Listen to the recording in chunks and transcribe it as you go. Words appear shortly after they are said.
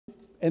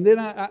And then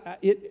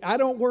I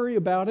don't worry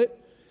about it,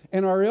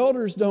 and our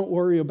elders don't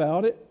worry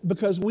about it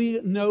because we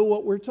know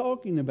what we're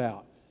talking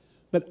about.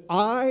 But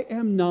I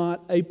am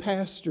not a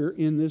pastor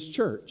in this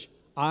church.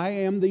 I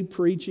am the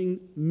preaching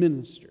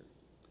minister.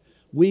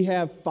 We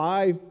have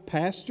 5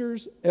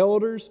 pastors,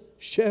 elders,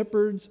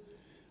 shepherds,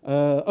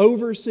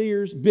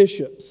 overseers,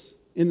 bishops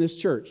in this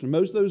church. And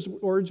most of those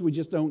words we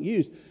just don't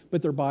use,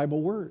 but they're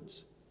Bible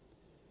words.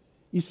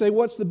 You say,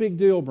 what's the big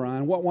deal,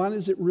 Brian? Why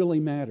does it really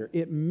matter?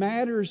 It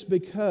matters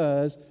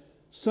because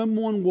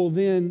someone will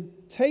then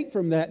take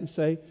from that and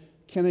say,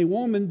 can a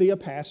woman be a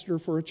pastor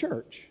for a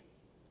church?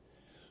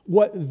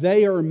 What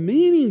they are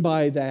meaning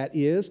by that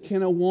is,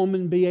 can a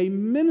woman be a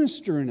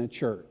minister in a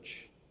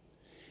church?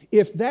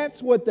 If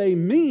that's what they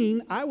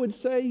mean, I would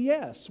say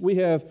yes. We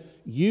have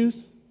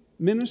youth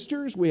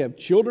ministers, we have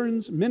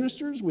children's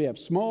ministers, we have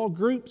small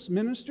groups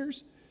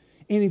ministers.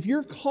 And if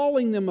you're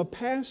calling them a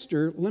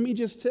pastor, let me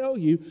just tell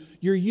you,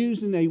 you're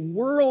using a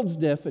world's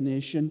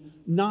definition,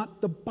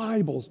 not the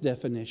Bible's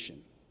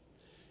definition.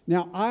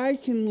 Now, I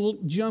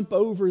can jump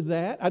over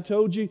that. I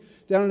told you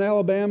down in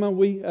Alabama,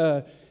 we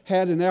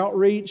had an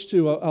outreach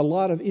to a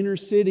lot of inner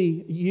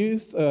city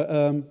youth,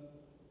 and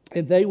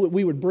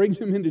we would bring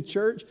them into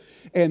church,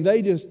 and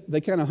they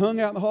kind of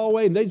hung out in the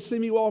hallway, and they'd see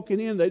me walking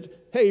in. They'd,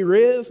 hey,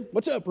 Rev,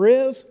 what's up,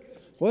 Rev?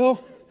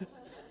 Well,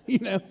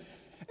 and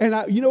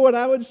you know what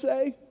I would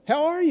say?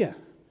 How are you?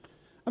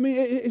 I mean,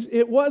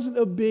 it wasn't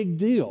a big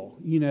deal,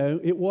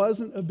 It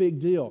wasn't a big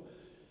deal.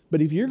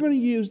 But if you're going to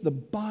use the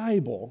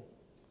Bible,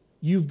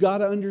 you've got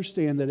to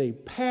understand that a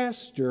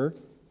pastor,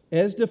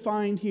 as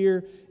defined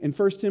here in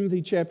 1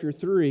 Timothy chapter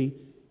 3,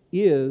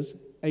 is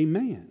a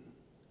man.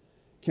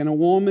 Can a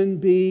woman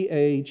be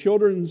a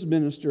children's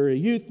minister, a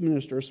youth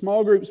minister, a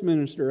small groups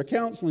minister, a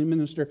counseling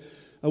minister,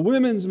 a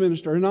women's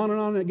minister, and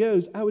on it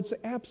goes? I would say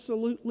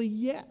absolutely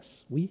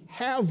yes. We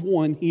have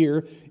one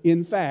here,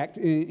 in fact,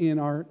 in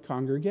our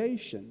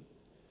congregation.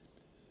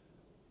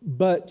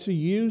 But to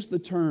use the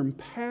term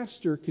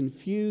pastor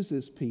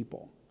confuses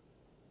people.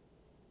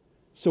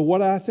 So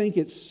what I think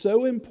it's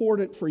so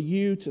important for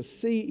you to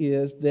see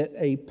is that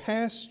a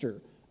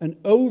pastor, an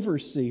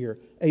overseer,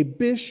 a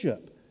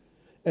bishop,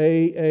 an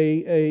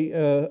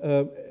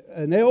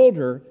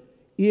elder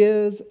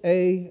is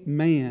a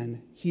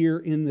man here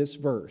in this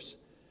verse.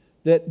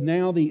 That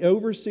now the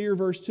overseer,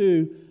 verse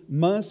 2,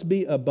 must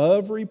be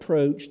above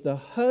reproach, the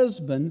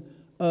husband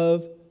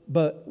of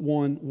but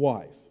one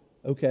wife.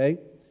 Okay?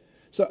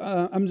 So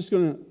I'm just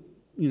going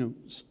to,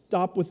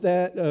 stop with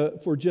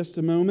that for just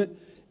a moment.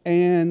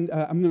 And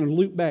I'm going to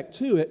loop back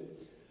to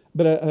it.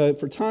 But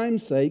for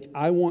time's sake,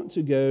 I want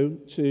to go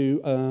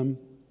to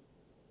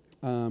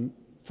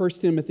 1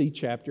 Timothy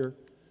chapter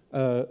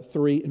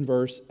 3 and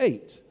verse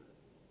 8.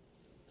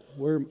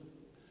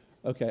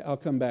 Okay, I'll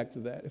come back to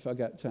that if I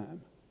got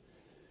time.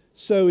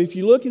 So if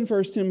you look in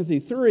 1 Timothy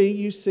 3,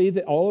 you see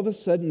that all of a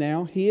sudden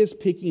now he is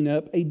picking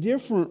up a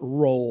different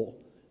role,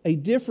 a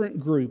different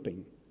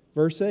grouping.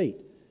 Verse 8.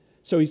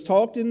 So he's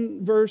talked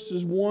in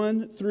verses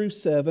 1 through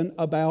 7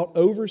 about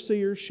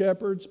overseers,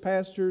 shepherds,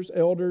 pastors,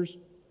 elders.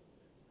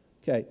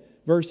 Okay,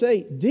 verse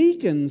 8.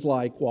 Deacons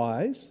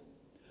likewise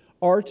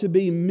are to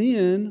be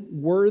men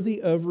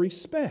worthy of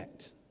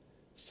respect,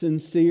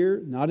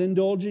 sincere, not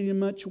indulging in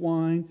much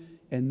wine,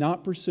 and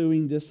not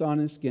pursuing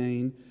dishonest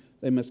gain.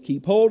 They must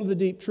keep hold of the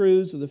deep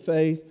truths of the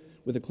faith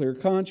with a clear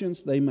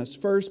conscience. They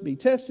must first be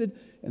tested,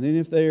 and then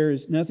if there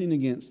is nothing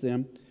against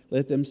them,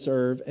 let them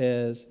serve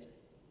as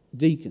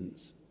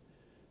deacons.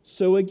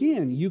 So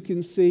again, you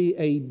can see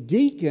a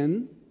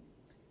deacon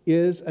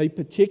is a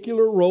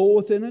particular role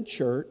within a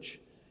church,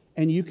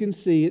 and you can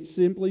see it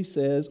simply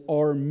says,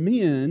 are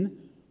men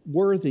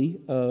worthy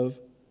of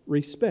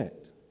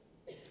respect.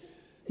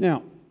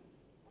 Now,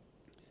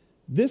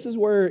 this is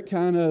where it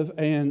kind of,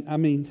 and I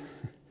mean,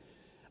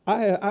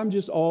 I'm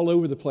just all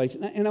over the place.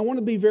 And I want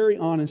to be very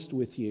honest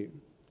with you.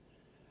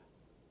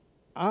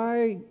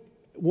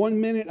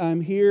 One minute I'm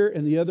here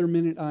and the other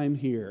minute I'm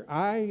here.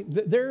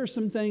 There are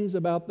some things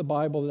about the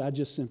Bible that I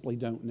just simply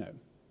don't know.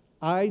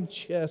 I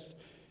just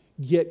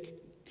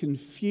get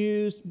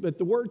confused, but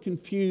the word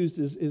confused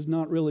is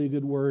not really a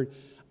good word.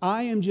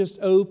 I am just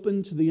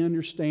open to the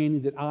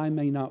understanding that I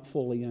may not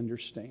fully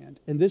understand.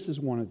 And this is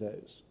one of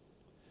those.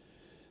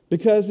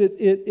 Because it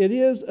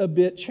is a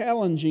bit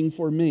challenging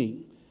for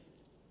me.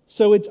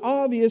 So it's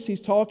obvious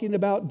he's talking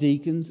about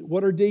deacons.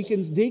 What are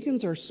deacons?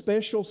 Deacons are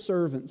special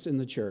servants in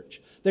the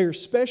church. They are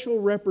special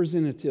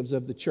representatives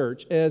of the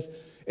church. As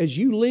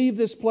you leave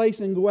this place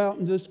and go out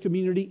into this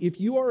community, if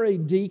you are a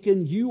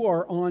deacon, you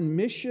are on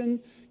mission.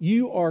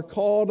 You are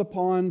called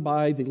upon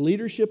by the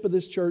leadership of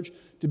this church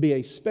to be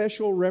a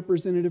special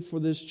representative for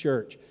this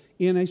church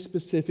in a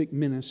specific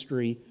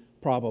ministry,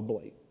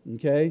 probably.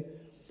 Okay?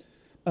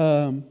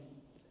 Then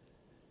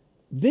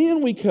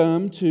we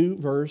come to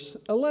verse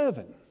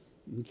 11.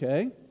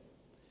 Okay?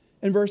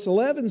 And verse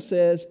 11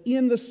 says,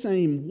 in the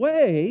same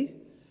way,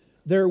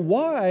 their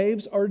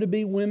wives are to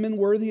be women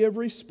worthy of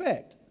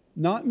respect,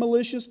 not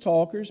malicious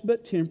talkers,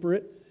 but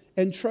temperate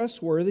and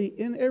trustworthy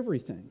in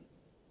everything.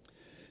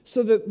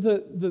 So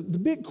the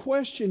big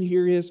question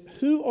here is,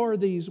 who are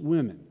these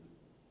women?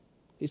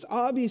 It's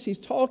obvious he's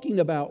talking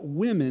about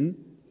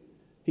women.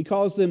 He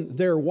calls them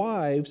their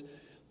wives.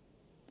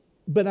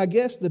 But I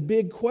guess the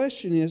big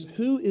question is,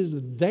 who is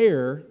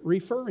their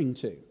referring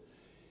to?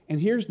 And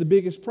here's the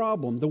biggest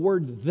problem. The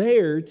word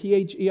their,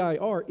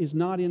 T-H-E-I-R, is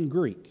not in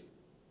Greek.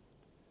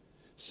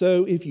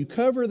 So if you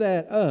cover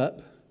that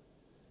up,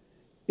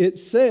 it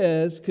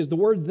says, because the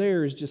word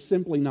there is just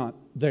simply not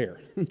there,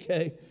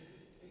 okay?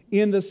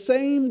 In the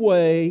same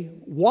way,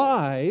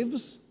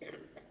 wives,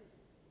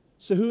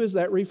 so who is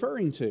that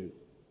referring to?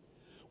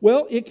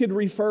 Well, it could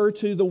refer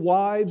to the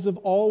wives of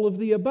all of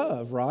the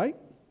above, right?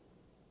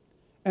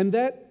 And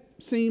that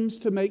seems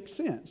to make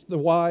sense. The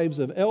wives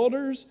of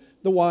elders,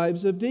 the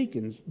wives of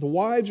deacons. The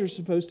wives are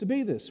supposed to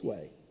be this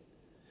way.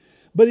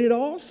 But it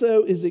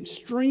also is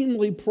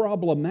extremely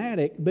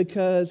problematic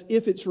because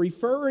if it's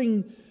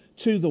referring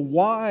to the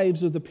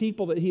wives of the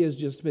people that he has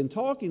just been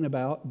talking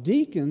about,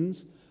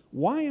 deacons,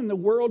 why in the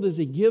world does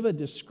he give a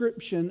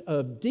description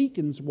of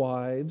deacons'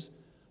 wives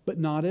but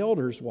not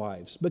elders'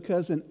 wives?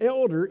 Because an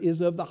elder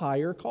is of the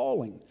higher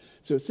calling.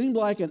 So it seems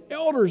like an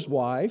elder's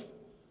wife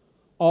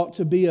ought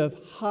to be of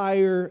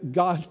higher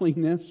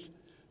godliness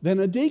than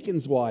a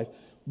deacon's wife.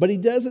 But he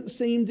doesn't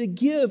seem to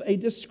give a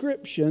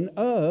description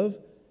of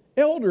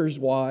elders'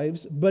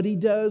 wives, but he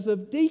does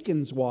of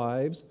deacons'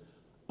 wives,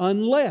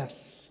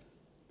 unless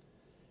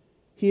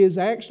he is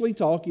actually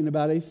talking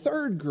about a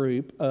third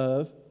group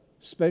of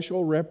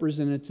special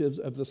representatives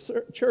of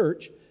the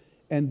church,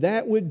 and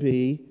that would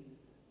be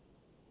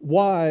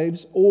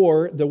wives,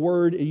 or the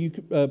word, you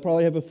could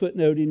probably have a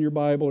footnote in your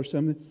Bible or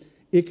something.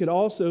 It could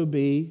also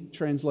be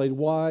translated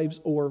wives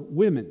or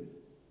women.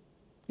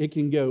 It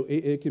can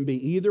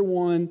be either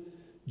one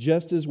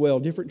just as well.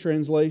 Different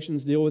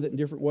translations deal with it in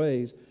different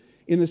ways.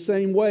 In the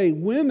same way,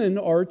 women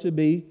are to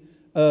be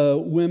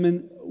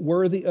women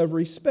worthy of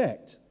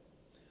respect.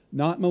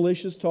 Not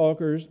malicious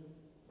talkers,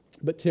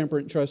 but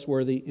temperate and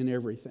trustworthy in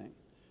everything.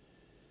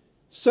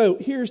 So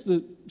here's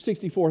the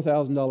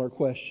 $64,000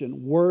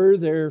 question. Were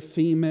there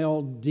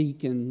female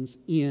deacons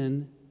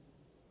in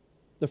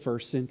the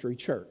first century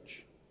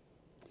church?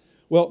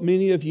 Well,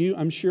 many of you,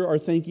 I'm sure, are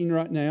thinking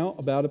right now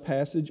about a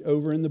passage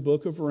over in the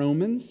book of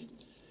Romans.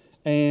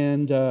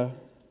 And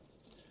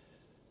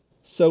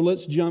so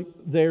let's jump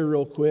there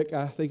real quick.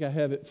 I think I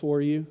have it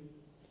for you.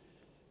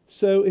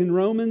 So in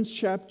Romans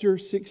chapter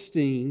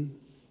 16,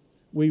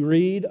 we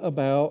read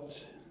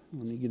about,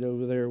 let me get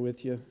over there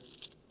with you.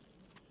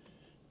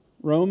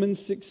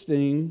 Romans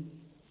 16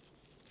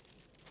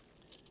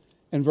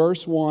 and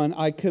verse 1,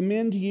 I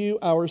commend to you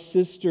our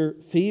sister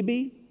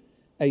Phoebe,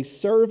 a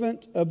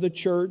servant of the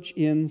church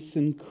in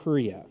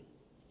Cenchrea.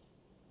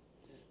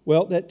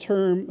 Well, that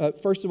term,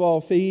 first of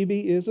all,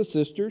 Phoebe is a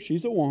sister.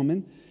 She's a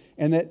woman.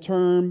 And that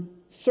term,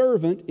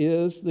 servant,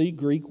 is the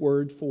Greek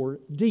word for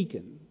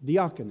deacon,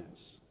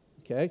 diakonos.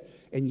 Okay?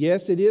 And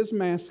yes, it is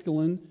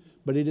masculine,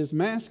 but it is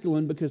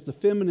masculine because the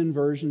feminine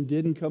version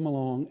didn't come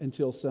along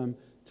until some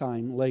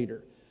time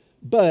later.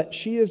 But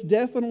she is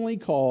definitely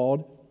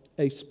called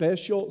a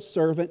special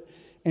servant.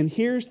 And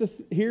here's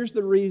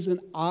the reason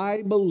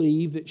I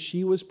believe that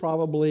she was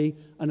probably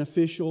an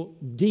official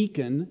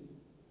deacon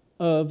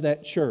of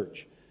that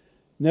church.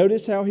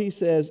 Notice how he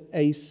says,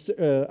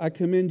 I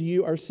commend to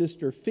you our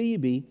sister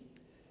Phoebe,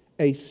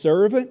 a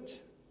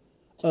servant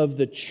of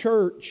the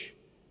church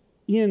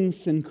in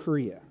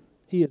Cenchrea.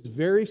 He is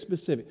very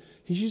specific.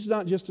 She's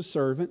not just a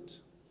servant.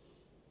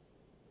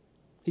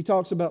 He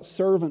talks about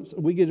servants.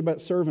 We get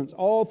about servants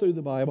all through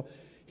the Bible.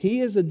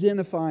 He is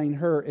identifying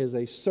her as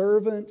a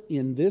servant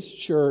in this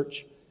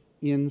church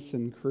in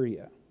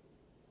Cenchrea.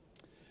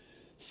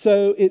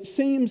 So it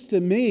seems to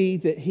me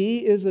that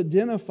he is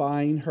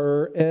identifying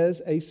her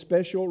as a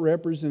special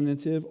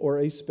representative or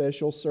a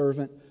special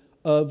servant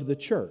of the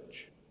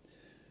church.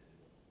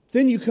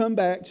 Then you come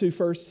back to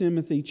 1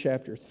 Timothy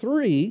chapter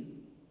 3,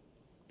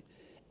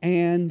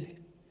 and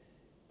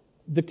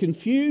the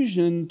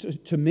confusion,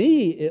 to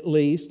me at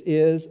least,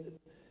 is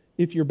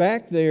if you're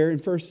back there in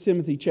 1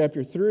 Timothy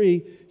chapter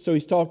 3, so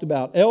he's talked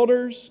about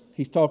elders,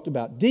 he's talked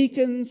about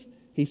deacons,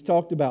 he's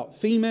talked about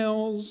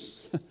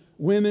females,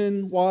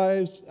 women,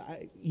 wives.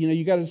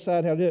 You got to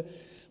decide how to do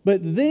it. But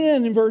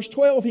then in verse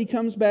 12, he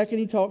comes back and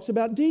he talks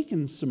about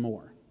deacons some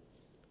more.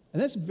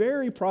 And that's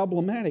very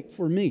problematic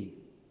for me.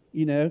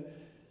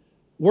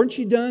 Weren't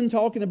you done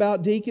talking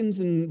about deacons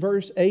in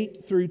verse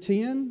 8 through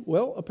 10?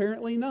 Well,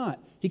 apparently not.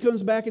 He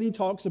comes back and he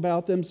talks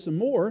about them some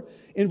more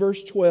in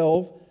verse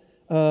 12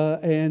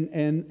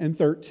 and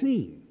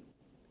 13.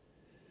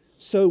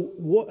 So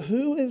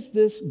who is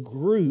this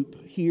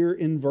group here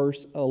in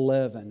verse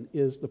 11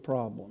 is the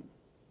problem.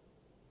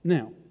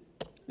 Now,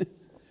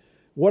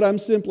 what I'm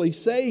simply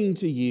saying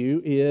to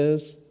you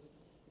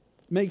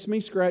makes me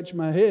scratch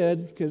my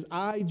head because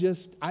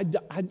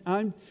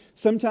I'm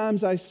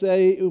sometimes I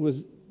say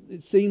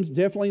it seems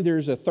definitely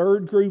there's a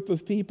third group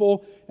of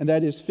people, and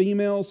that is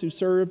females who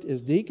served as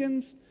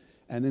deacons.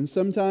 And then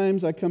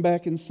sometimes I come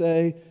back and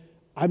say,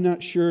 I'm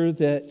not sure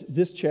that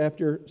this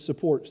chapter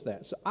supports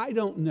that. So I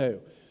don't know.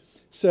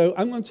 So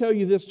I'm going to tell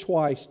you this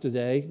twice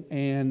today,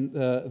 and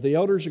the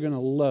elders are going to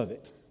love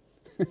it.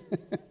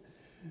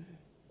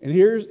 And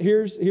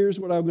here's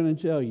what I'm going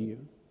to tell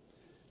you.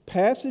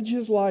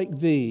 Passages like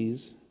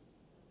these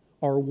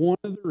are one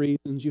of the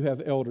reasons you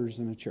have elders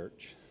in a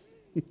church.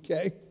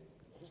 Okay?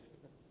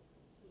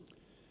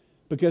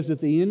 Because at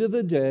the end of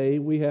the day,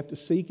 we have to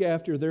seek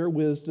after their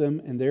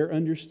wisdom and their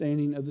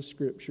understanding of the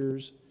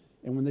Scriptures.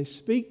 And when they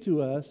speak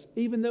to us,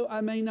 even though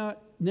I may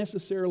not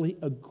necessarily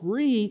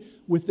agree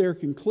with their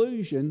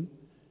conclusion,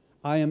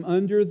 I am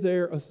under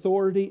their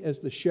authority as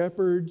the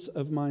shepherds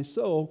of my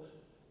soul,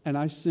 and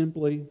I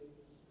simply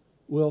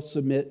will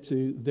submit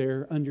to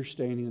their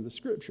understanding of the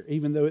Scripture.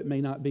 Even though it may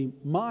not be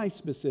my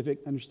specific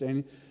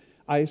understanding,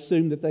 I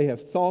assume that they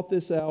have thought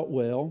this out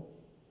well.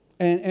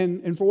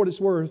 And for what it's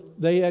worth,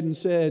 they hadn't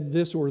said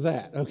this or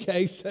that,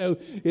 okay? So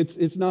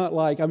it's not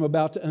like I'm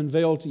about to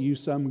unveil to you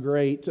some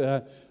great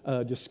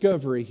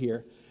discovery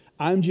here.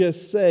 I'm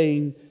just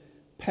saying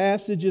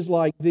passages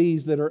like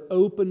these that are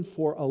open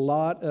for a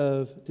lot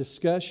of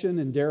discussion,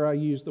 and dare I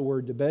use the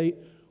word debate,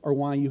 are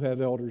why you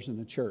have elders in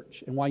a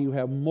church and why you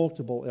have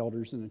multiple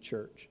elders in a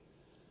church.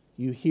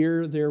 You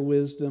hear their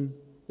wisdom,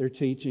 their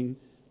teaching,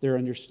 their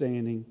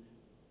understanding,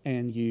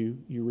 and you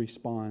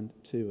respond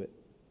to it,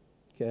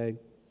 okay?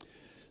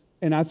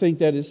 And I think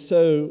that is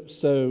so,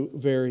 so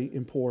very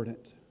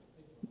important.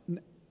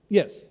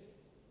 Yes? Just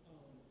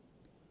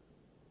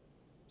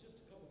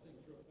a couple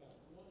things real fast.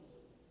 One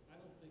is, I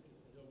don't think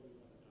it's a hill we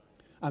want to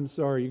die on. I'm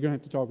sorry, you're going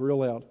to have to talk real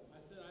loud. I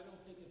said I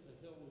don't think it's a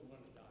hill we want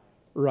to die on.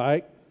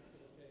 Right.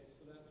 Okay,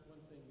 so that's one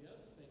thing. The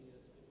other thing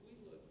is, if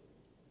we look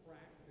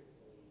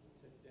practically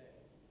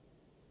today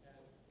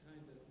at kind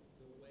of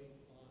the way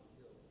Pond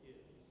Hill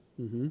is,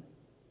 Mm-hmm.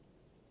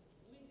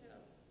 we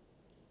have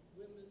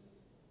women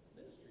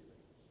ministry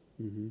leaders.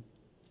 Mm-hmm.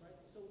 Right?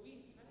 So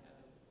we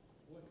have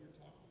what you're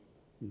talking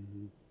about.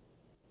 Mm-hmm.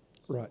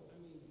 So, Right. I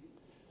mean,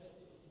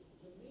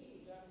 to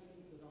me, that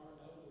means that our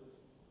elders,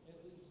 at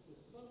least to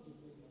some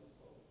degree, must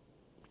hold.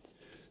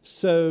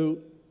 So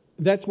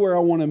that's where I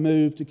want to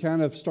move to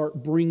kind of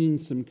start bringing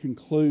some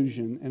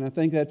conclusion. And I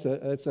think that's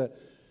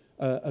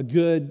a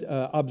good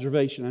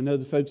observation. I know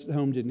the folks at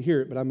home didn't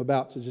hear it, but I'm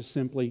about to just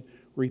simply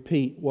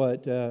repeat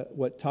what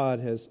Todd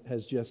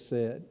has just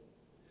said.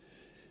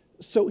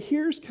 So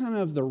here's kind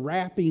of the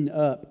wrapping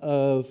up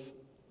of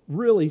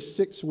really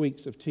 6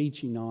 weeks of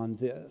teaching on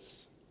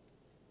this.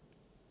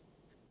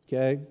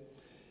 Okay?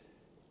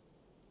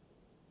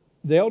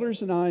 The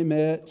elders and I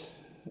met,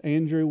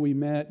 Andrew, we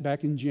met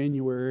back in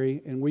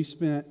January, and we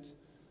spent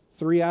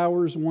 3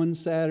 hours one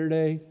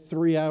Saturday,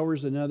 3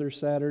 hours another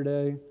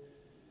Saturday.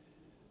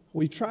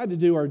 We tried to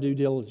do our due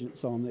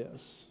diligence on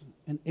this.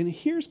 And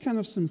here's kind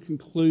of some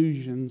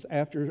conclusions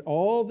after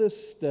all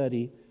this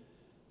study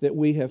that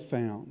we have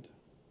found.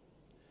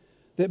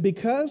 That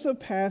because of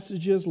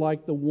passages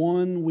like the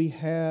one we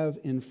have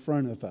in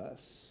front of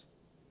us,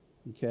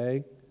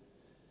 okay,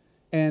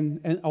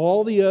 and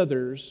all the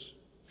others,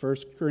 1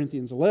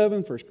 Corinthians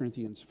 11, 1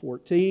 Corinthians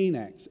 14,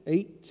 Acts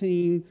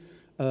 18,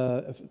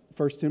 1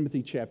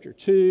 Timothy chapter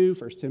 2,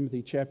 1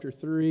 Timothy chapter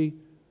 3,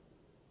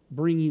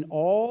 bringing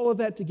all of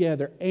that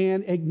together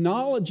and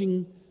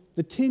acknowledging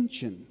the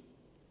tension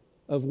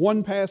of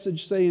one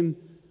passage saying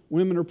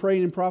women are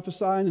praying and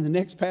prophesying, and the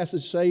next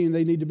passage saying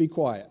they need to be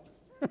quiet.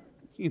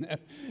 You know,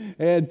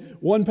 and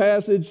one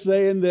passage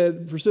saying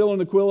that Priscilla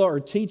and Aquila are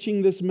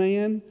teaching this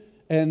man,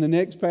 and the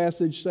next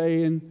passage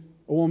saying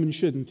a woman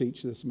shouldn't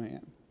teach this man.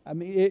 I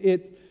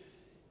mean,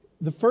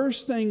 the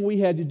first thing we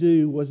had to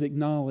do was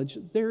acknowledge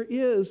there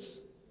is,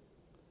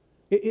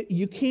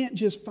 you can't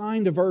just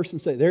find a verse and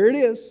say, there it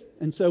is,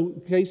 and so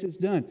in case it's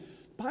done.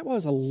 The Bible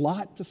has a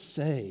lot to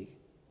say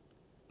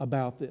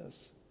about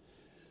this.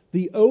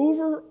 The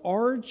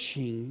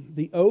overarching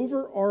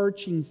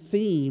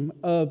theme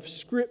of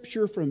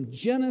Scripture from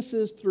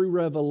Genesis through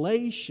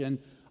Revelation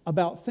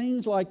about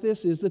things like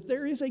this is that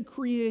there is a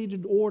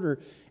created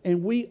order,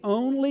 and we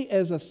only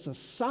as a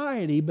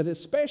society, but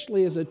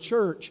especially as a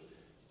church,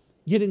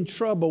 get in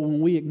trouble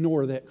when we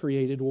ignore that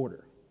created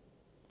order.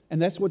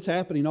 And that's what's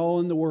happening all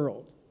in the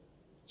world.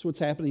 That's what's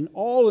happening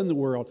all in the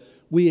world.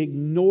 We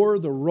ignore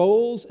the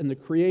roles and the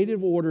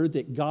creative order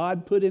that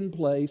God put in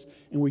place,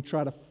 and we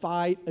try to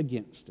fight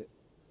against it.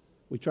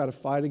 We try to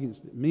fight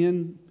against it.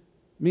 Men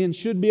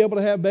should be able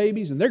to have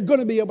babies, and they're going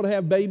to be able to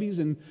have babies,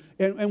 and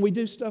we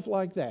do stuff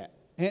like that.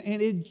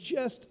 And it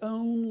just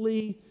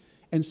only,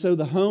 and so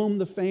the home,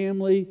 the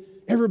family,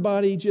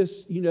 everybody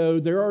just,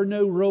 there are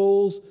no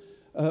roles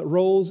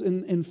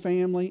in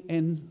family,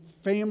 and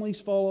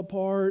families fall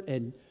apart,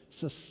 and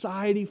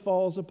society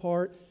falls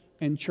apart,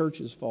 and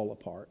churches fall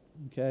apart,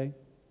 okay?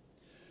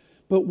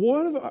 But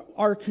one of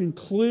our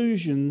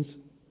conclusions,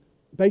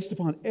 based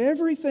upon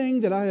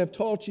everything that I have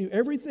taught you,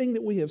 everything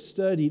that we have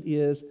studied,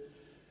 is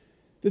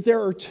that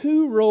there are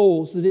two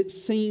roles that it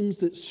seems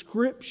that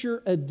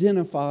Scripture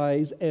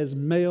identifies as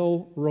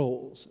male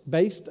roles,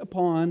 based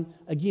upon,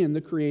 again,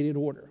 the created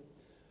order.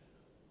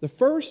 The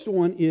first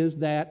one is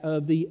that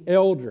of the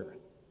elder,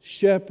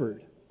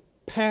 shepherd,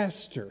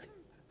 pastor,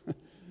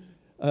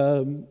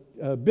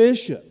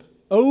 bishop,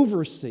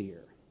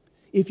 overseer,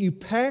 if you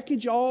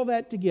package all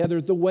that together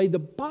the way the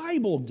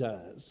Bible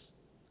does,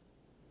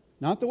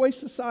 not the way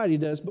society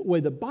does, but the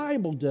way the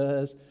Bible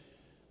does,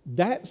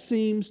 that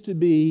seems to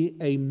be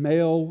a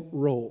male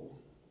role.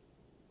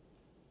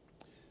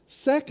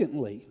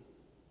 Secondly,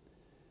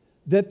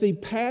 that the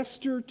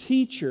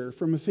pastor-teacher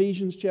from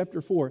Ephesians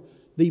chapter 4,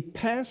 the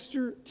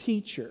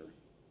pastor-teacher,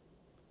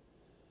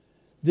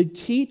 the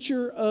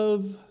teacher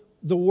of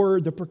the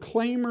Word, the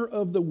proclaimer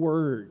of the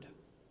Word,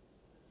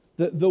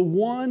 the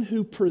one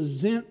who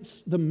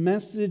presents the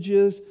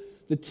messages,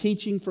 the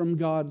teaching from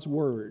God's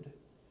Word,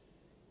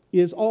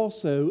 is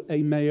also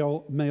a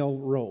male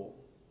role.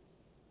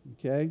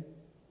 Okay?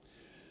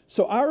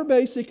 So our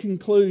basic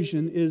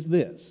conclusion is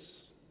this.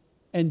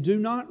 And do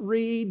not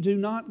read, do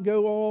not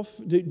go off,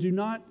 do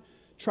not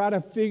try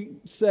to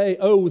say,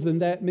 oh, then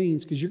that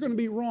means, because you're going to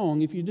be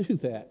wrong if you do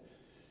that.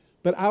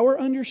 But our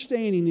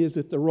understanding is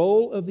that the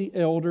role of the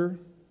elder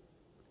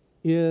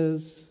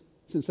is,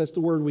 since that's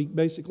the word we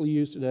basically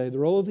use today, the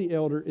role of the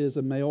elder is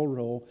a male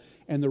role,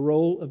 and the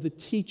role of the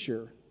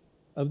teacher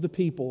of the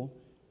people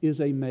is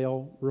a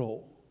male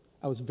role.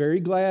 I was very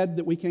glad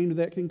that we came to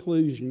that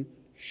conclusion,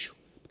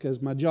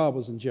 because my job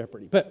was in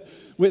jeopardy. But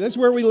that's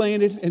where we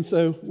landed, and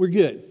so we're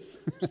good.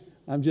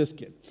 I'm just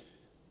kidding.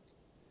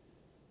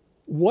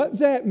 What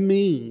that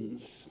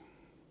means,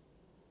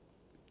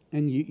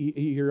 and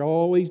you're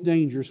always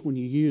dangerous when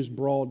you use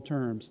broad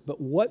terms,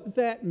 but what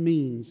that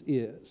means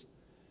is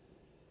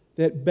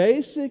that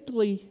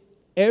basically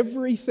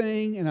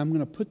everything, and I'm going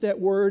to put that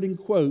word in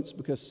quotes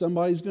because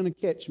somebody's going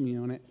to catch me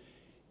on it,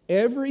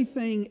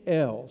 everything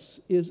else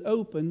is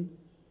open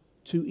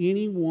to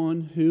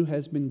anyone who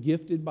has been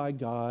gifted by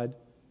God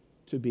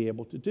to be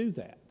able to do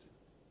that.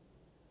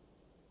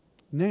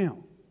 Now,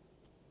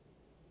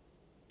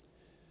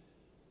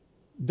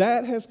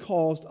 that has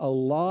caused a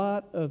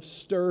lot of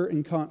stir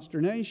and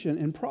consternation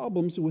and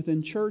problems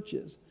within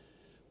churches.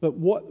 But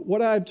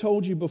what I've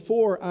told you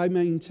before, I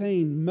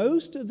maintain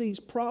most of these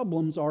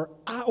problems are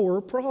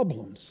our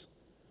problems.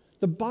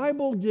 The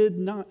Bible did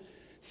not...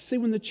 See,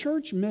 when the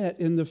church met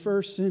in the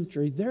first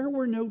century, there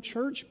were no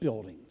church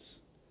buildings.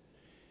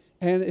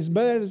 And as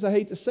bad as I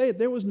hate to say it,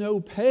 there was no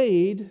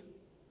paid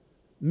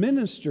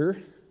minister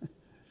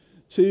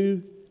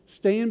to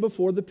stand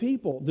before the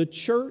people. The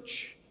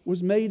church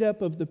was made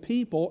up of the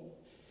people,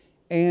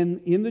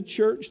 and in the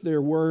church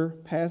there were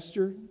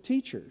pastor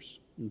teachers.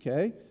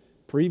 Okay?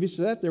 Previous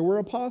to that, there were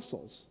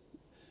apostles.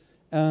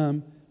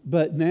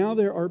 But now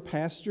there are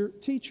pastor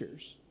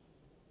teachers.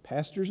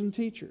 Pastors and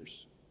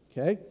teachers.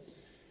 Okay?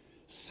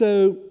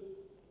 So,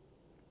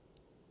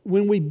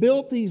 when we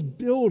built these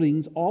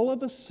buildings, all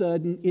of a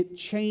sudden it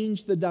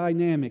changed the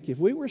dynamic. If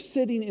we were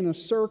sitting in a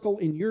circle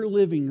in your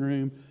living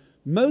room,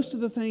 most of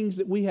the things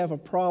that we have a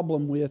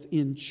problem with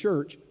in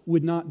church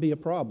would not be a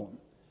problem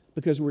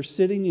because we're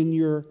sitting in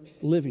your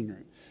living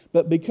room.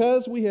 But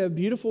because we have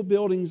beautiful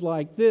buildings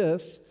like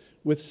this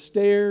with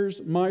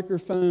stairs,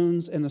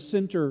 microphones, and a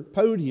center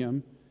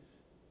podium,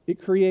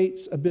 it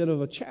creates a bit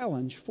of a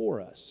challenge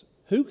for us.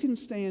 Who can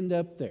stand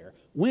up there?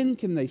 When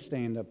can they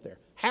stand up there?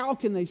 How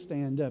can they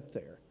stand up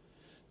there?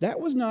 That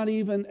was not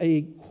even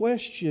a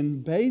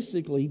question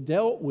basically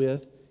dealt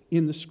with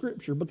in the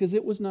Scripture because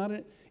it was not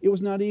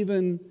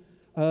even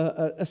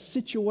a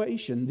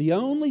situation. The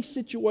only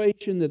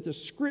situation that the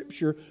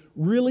Scripture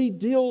really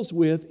deals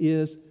with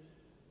is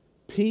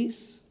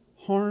peace,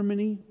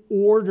 harmony,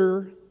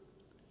 order,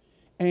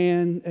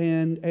 and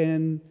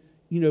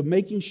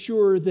making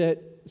sure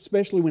that,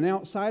 especially when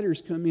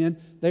outsiders come in,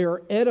 they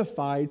are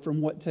edified from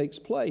what takes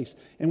place.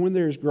 And when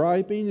there's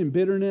griping and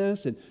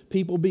bitterness and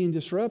people being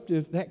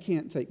disruptive, that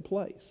can't take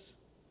place.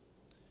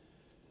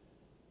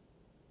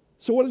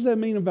 So what does that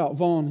mean about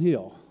Vaughn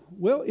Hill?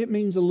 Well, it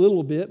means a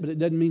little bit, but it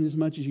doesn't mean as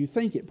much as you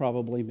think it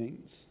probably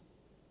means.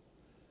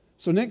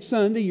 So next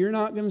Sunday, you're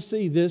not going to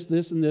see this,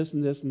 and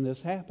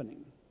this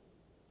happening.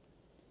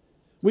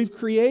 We've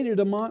created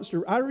a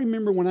monster. I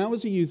remember when I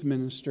was a youth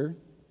minister,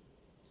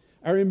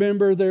 I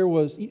remember there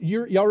was,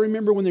 y'all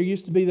remember when there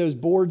used to be those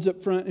boards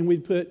up front and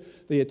we'd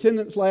put the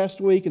attendance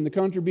last week and the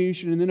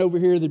contribution, and then over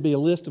here there'd be a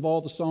list of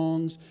all the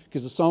songs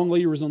because the song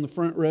leader was on the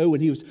front row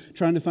and he was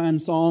trying to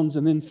find songs,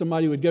 and then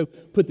somebody would go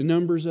put the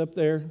numbers up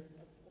there.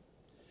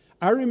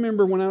 I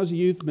remember when I was a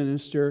youth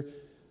minister,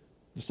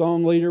 the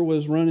song leader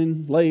was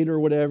running late or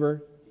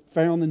whatever,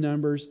 found the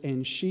numbers,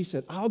 and she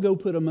said, I'll go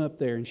put them up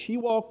there. And she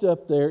walked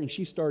up there and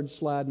she started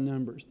sliding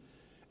numbers.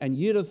 And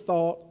you'd have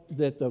thought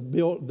that the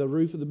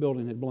roof of the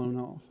building had blown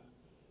off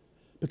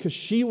because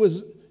she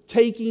was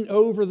taking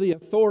over the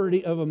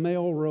authority of a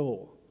male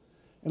role.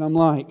 And I'm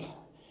like,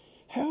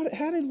 how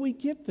did we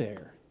get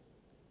there?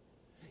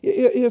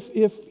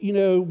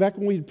 If back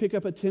when we'd pick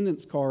up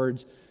attendance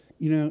cards,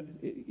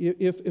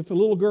 if a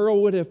little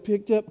girl would have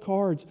picked up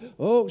cards,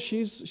 oh,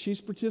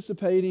 she's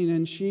participating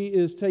and she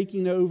is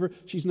taking over,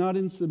 she's not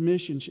in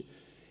submission.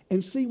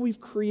 And see, we've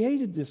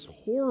created this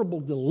horrible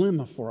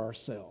dilemma for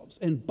ourselves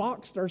and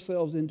boxed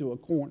ourselves into a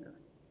corner.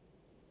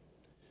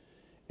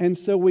 And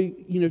so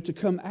to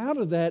come out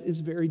of that is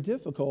very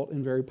difficult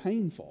and very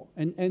painful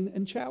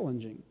and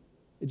challenging.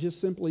 It just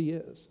simply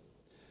is.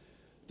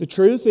 The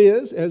truth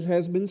is, as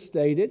has been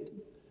stated,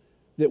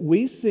 that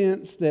we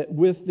sense that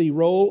with the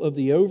role of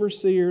the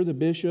overseer, the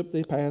bishop,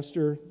 the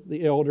pastor,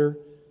 the elder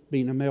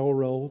being a male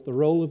role, the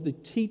role of the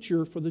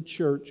teacher for the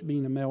church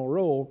being a male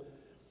role,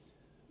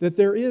 that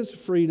there is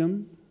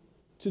freedom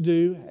to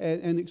do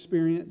and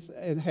experience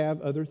and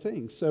have other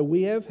things. So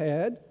we have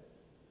had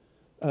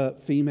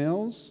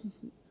females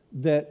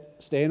that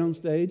stand on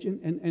stage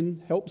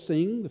and help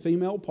sing the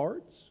female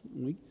parts.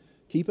 We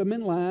keep them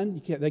in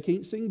line. They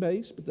can't sing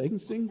bass, but they can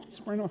sing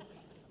soprano.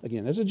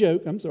 Again, that's a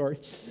joke. I'm sorry.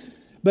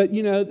 But,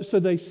 so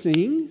they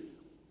sing,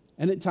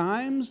 and at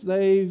times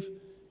they've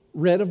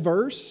read a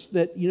verse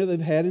that,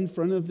 they've had in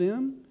front of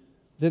them,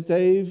 that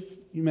they've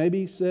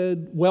maybe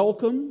said,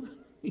 welcome,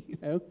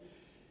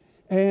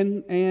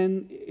 and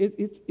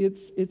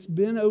it's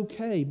been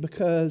okay,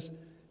 because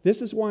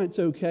this is why it's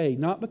okay.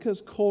 Not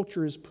because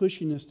culture is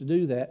pushing us to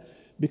do that,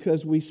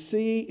 because we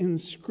see in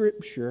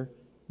Scripture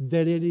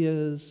that it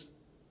is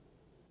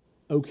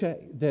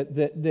okay,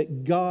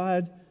 that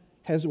God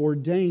has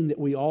ordained that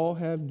we all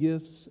have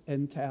gifts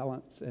and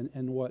talents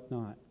and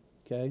whatnot,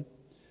 okay?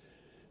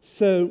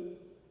 So,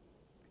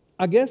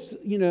 I guess,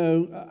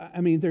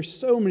 there's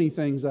so many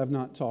things I've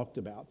not talked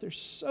about.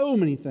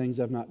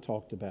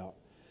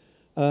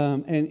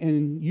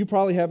 And you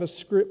probably have a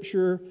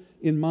scripture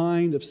in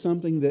mind of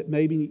something that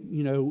maybe,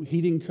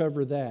 he didn't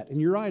cover that. And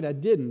you're right, I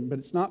didn't, but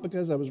it's not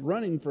because I was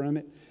running from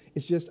it.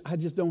 It's just, I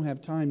just don't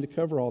have time to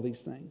cover all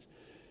these things.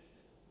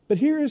 But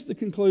here is the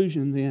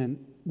conclusion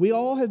then. We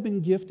all have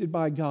been gifted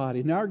by God.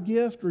 And our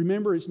gift,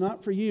 remember, it's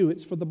not for you,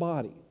 it's for the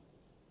body.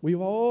 We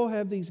all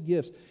have these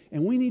gifts.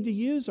 And we need to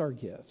use our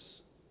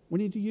gifts.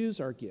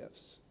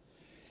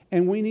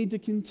 And we need to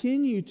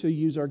continue to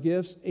use our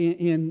gifts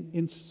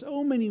in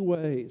so many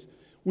ways.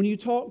 When you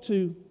talk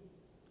to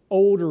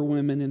older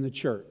women in the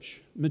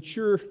church,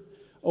 mature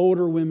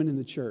older women in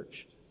the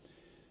church,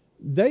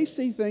 they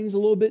see things a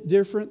little bit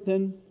different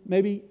than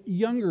maybe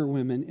younger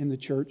women in the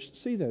church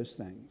see those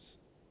things.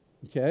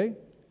 Okay?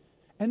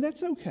 And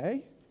that's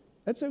okay.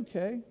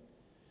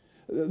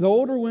 The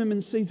older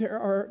women see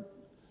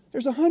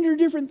there's 100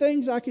 different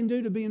things I can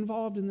do to be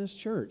involved in this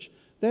church.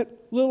 That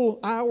little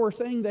hour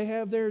thing they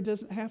have there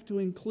doesn't have to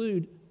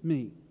include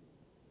me.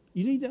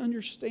 You need to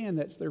understand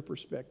that's their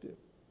perspective.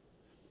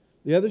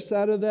 The other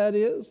side of that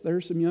is there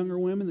are some younger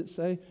women that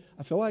say,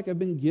 I feel like I've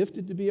been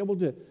gifted to be able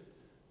to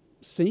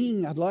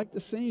sing. I'd like to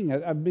sing.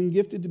 I've been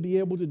gifted to be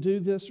able to do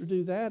this or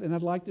do that, and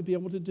I'd like to be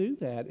able to do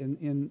that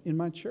in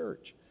my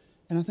church.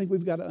 And I think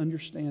we've got to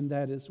understand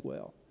that as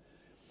well.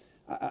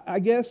 I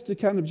guess to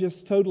kind of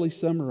just totally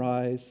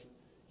summarize,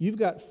 you've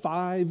got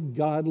 5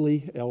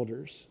 godly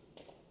elders.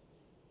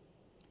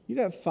 You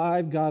got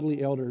 5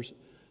 godly elders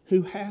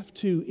who have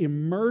to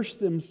immerse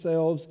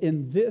themselves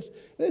in this.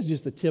 This is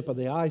just the tip of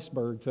the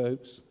iceberg,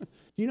 folks. Do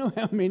you know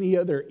how many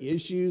other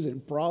issues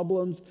and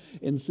problems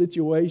and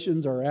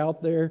situations are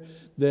out there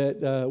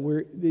that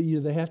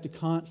they have to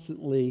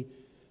constantly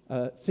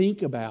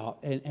think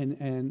about?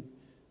 And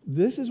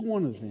this is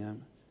one of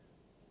them.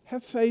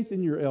 Have faith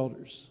in your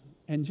elders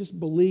and just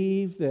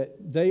believe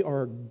that they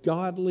are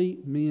godly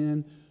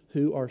men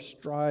who are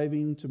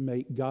striving to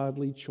make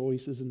godly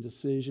choices and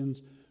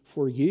decisions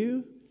for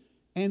you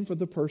and for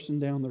the person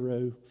down the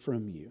road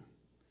from you.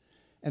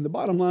 And the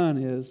bottom line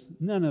is,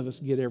 none of us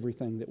get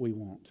everything that we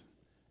want.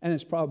 And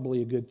it's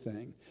probably a good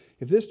thing.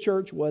 If this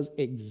church was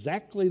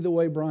exactly the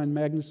way Brian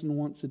Magnuson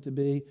wants it to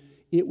be,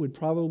 it would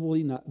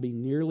probably not be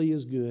nearly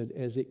as good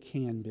as it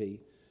can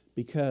be,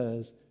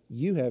 because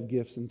you have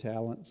gifts and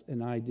talents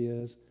and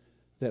ideas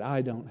that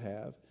I don't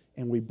have.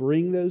 And we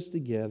bring those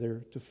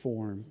together to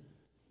form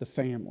the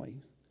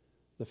family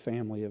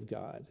of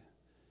God.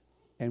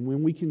 And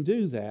when we can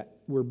do that,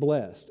 we're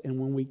blessed. And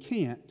when we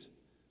can't,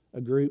 a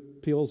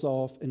group peels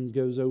off and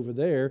goes over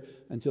there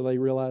until they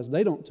realize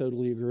they don't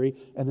totally agree,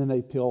 and then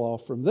they peel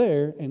off from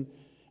there, and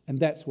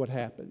that's what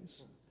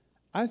happens.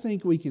 I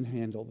think we can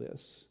handle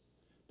this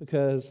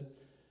because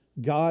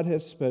God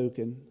has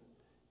spoken,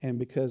 and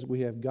because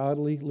we have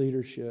godly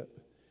leadership,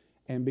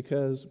 and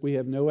because we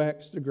have no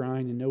axe to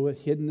grind and no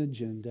hidden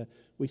agenda.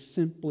 We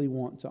simply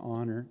want to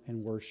honor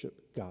and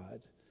worship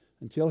God.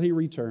 Until He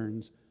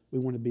returns, we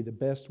want to be the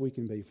best we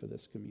can be for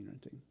this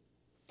community.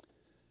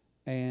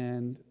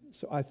 And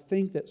so I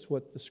think that's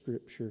what the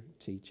Scripture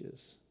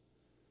teaches.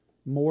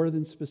 More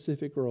than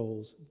specific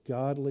roles,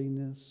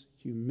 godliness,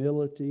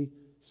 humility,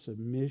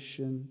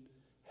 submission,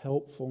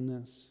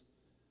 helpfulness,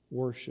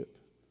 worship.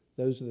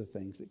 Those are the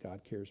things that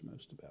God cares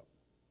most about.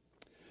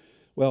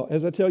 Well,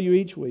 as I tell you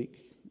each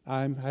week,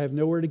 I have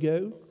nowhere to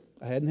go.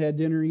 I hadn't had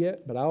dinner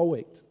yet, but I'll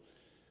wait.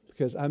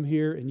 Because I'm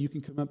here and you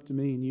can come up to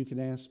me and you can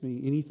ask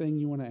me anything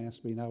you want to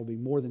ask me, and I will be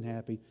more than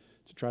happy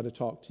to try to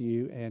talk to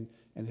you and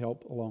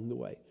help along the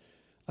way.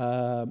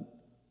 I'm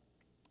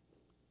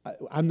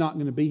not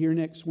going to be here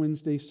next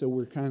Wednesday, so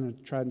we're kind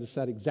of trying to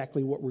decide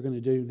exactly what we're going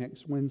to do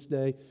next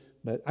Wednesday.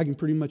 But I can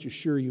pretty much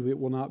assure you it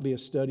will not be a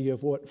study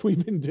of what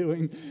we've been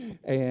doing.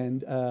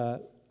 And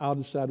I'll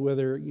decide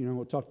whether,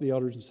 we'll talk to the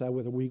elders and decide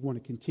whether we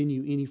want to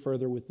continue any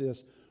further with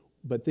this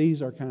But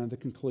these are kind of the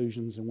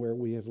conclusions and where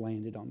we have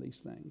landed on these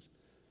things.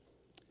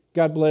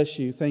 God bless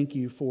you. Thank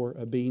you for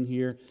being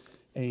here.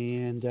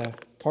 And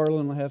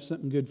Harlan will have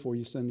something good for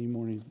you Sunday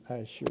morning, I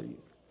assure you.